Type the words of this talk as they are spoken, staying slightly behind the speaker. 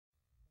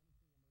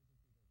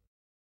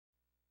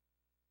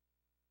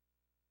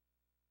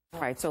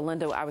Right, so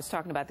Linda, I was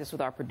talking about this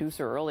with our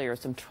producer earlier,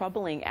 some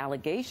troubling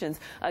allegations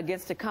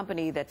against a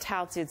company that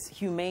touts its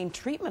humane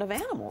treatment of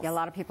animals. Yeah, a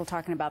lot of people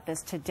talking about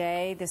this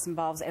today. This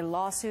involves a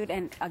lawsuit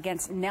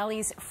against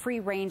Nellie's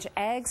free-range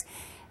eggs.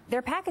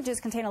 Their packages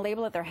contain a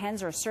label that their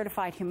hens are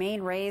certified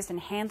humane, raised and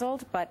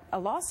handled, but a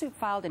lawsuit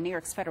filed in New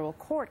York's federal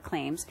court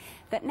claims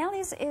that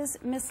Nellie's is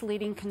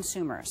misleading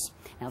consumers.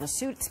 Now, the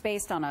suit's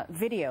based on a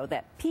video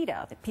that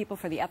PETA, the People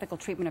for the Ethical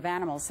Treatment of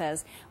Animals,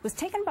 says was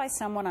taken by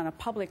someone on a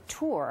public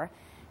tour.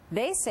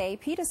 They say,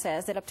 PETA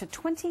says, that up to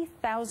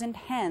 20,000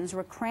 hens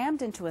were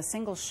crammed into a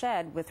single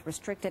shed with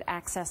restricted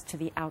access to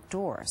the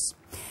outdoors.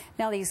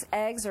 Now, these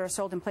eggs are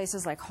sold in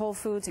places like Whole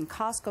Foods and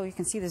Costco. You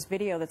can see this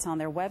video that's on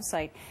their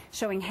website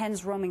showing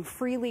hens roaming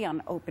freely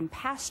on open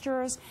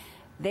pastures.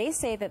 They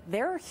say that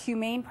their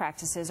humane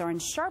practices are in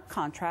sharp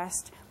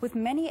contrast with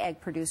many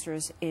egg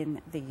producers in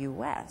the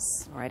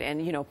U.S. All right,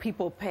 and you know,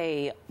 people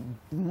pay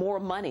more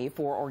money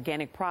for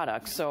organic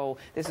products, so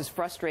this is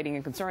frustrating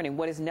and concerning.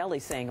 What is Nellie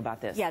saying about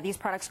this? Yeah, these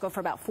products go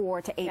for about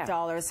 $4 to $8.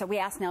 Yeah. So we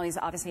asked Nellie's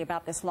obviously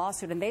about this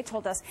lawsuit, and they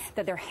told us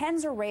that their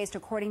hens are raised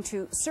according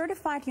to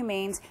Certified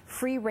Humane's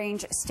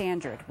free-range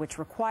standard, which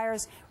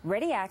requires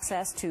ready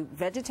access to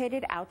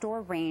vegetated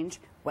outdoor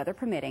range, weather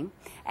permitting,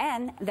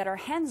 and that our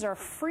hens are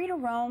free to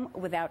roam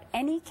without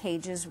any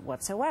cages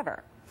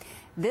whatsoever.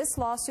 This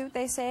lawsuit,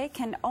 they say,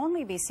 can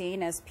only be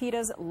seen as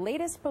PETA's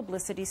latest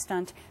publicity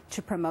stunt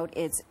to promote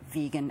its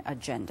vegan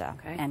agenda.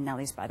 Okay. And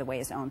Nellie's, by the way,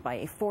 is owned by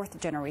a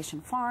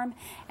fourth-generation farm,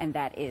 and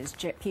that is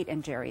Pete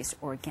and Gerry's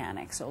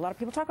Organic. So a lot of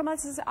people talk about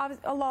this as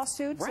a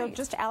lawsuit, right. So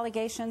just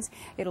allegations.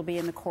 It'll be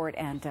in the court,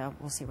 and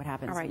we'll see what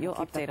happens. All right, you'll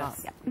update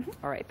us. Yeah.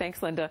 All right,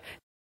 thanks, Linda.